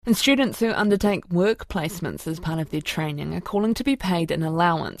And students who undertake work placements as part of their training are calling to be paid an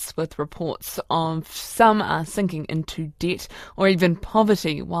allowance, with reports of some are sinking into debt or even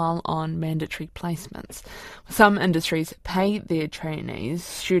poverty while on mandatory placements. Some industries pay their trainees.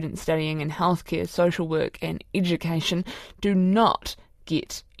 Students studying in healthcare, social work and education do not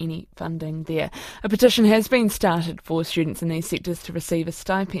get any funding there. A petition has been started for students in these sectors to receive a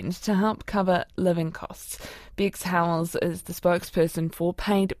stipend to help cover living costs. Bex Howells is the spokesperson for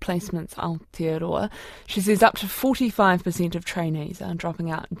Paid Placements Aotearoa. She says up to 45% of trainees are dropping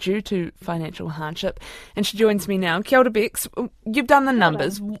out due to financial hardship. And she joins me now. Kia ora, Bex. You've done the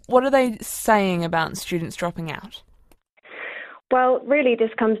numbers. What are they saying about students dropping out? Well, really, this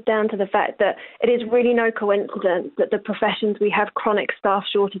comes down to the fact that it is really no coincidence that the professions we have chronic staff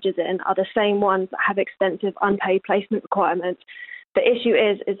shortages in are the same ones that have extensive unpaid placement requirements. The issue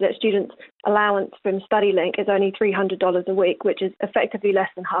is that students' allowance from StudyLink is only $300 a week, which is effectively less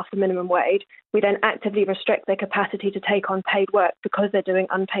than half the minimum wage. We then actively restrict their capacity to take on paid work because they're doing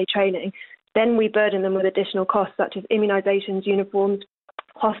unpaid training. Then we burden them with additional costs such as immunisations, uniforms,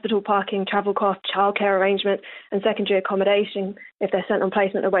 hospital parking, travel costs, childcare arrangements, and secondary accommodation if they're sent on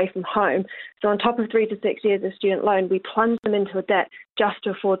placement away from home. So on top of 3 to 6 years of student loan, we plunge them into a debt just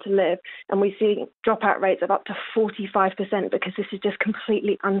to afford to live. And we see dropout rates of up to 45% because this is just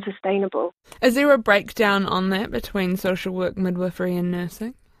completely unsustainable. Is there a breakdown on that between social work, midwifery and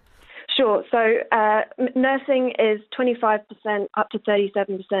nursing? Sure. So nursing is 25% up to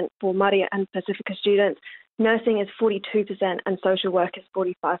 37% for Māori and Pacifica students. Nursing is 42% and social work is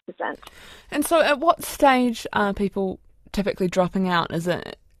 45%. And so at what stage are people typically dropping out? Is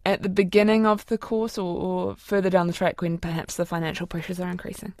it at the beginning of the course or further down the track when perhaps the financial pressures are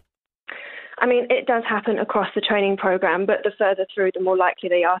increasing? I mean, it does happen across the training program, but the further through, the more likely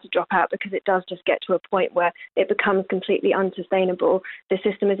they are to drop out because it does just get to a point where it becomes completely unsustainable. The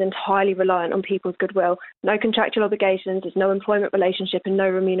system is entirely reliant on people's goodwill. No contractual obligations, there's no employment relationship and no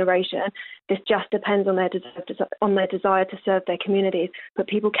remuneration. This just depends on their desire to serve their communities. But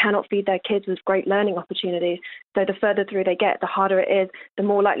people cannot feed their kids with great learning opportunities. So the further through they get, the harder it is, the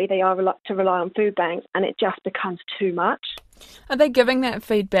more likely they are to rely on food banks, and it just becomes too much. Are they giving that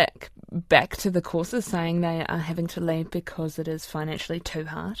feedback back to the courses, saying they are having to leave because it is financially too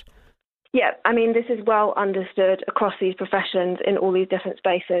hard? Yeah, I mean, this is well understood across these professions in all these different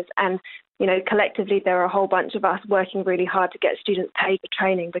spaces. And, you know, collectively, there are a whole bunch of us working really hard to get students paid for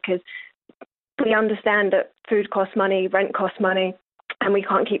training because we understand that food costs money, rent costs money, and we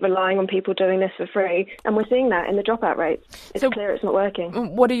can't keep relying on people doing this for free. And we're seeing that in the dropout rates. It's clear it's not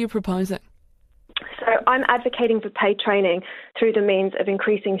working. What are you proposing? So I'm advocating for paid training through the means of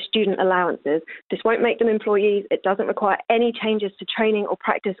increasing student allowances. This won't make them employees. It doesn't require any changes to training or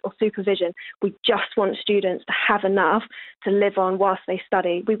practice or supervision. We just want students to have enough to live on whilst they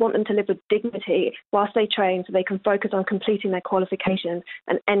study. We want them to live with dignity whilst they train so they can focus on completing their qualifications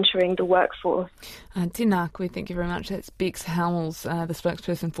and entering the workforce. Tēnā koe, thank you very much. That's Bex Howells, the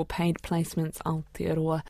spokesperson for Paid Placements Aotearoa.